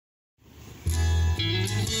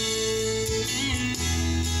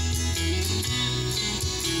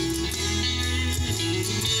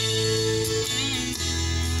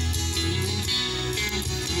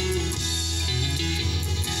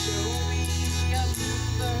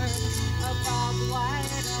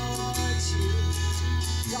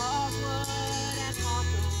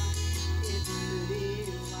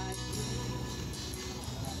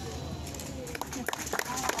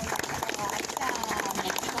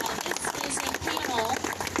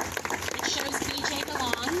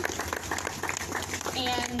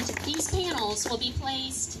panels will be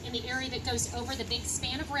placed in the area that goes over the big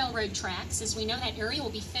span of railroad tracks. As we know, that area will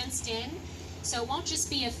be fenced in. So it won't just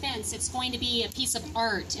be a fence, it's going to be a piece of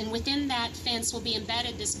art. And within that fence will be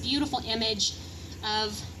embedded this beautiful image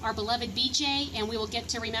of our beloved BJ, and we will get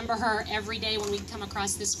to remember her every day when we come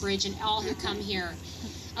across this bridge and all who come here.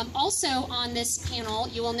 Also on this panel,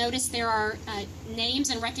 you will notice there are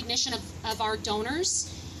names and recognition of our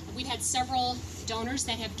donors. We've had several donors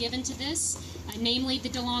that have given to this, namely the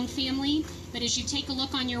DeLong family. But as you take a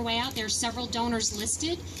look on your way out, there are several donors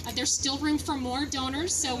listed. There's still room for more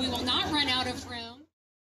donors, so we will not run out of room.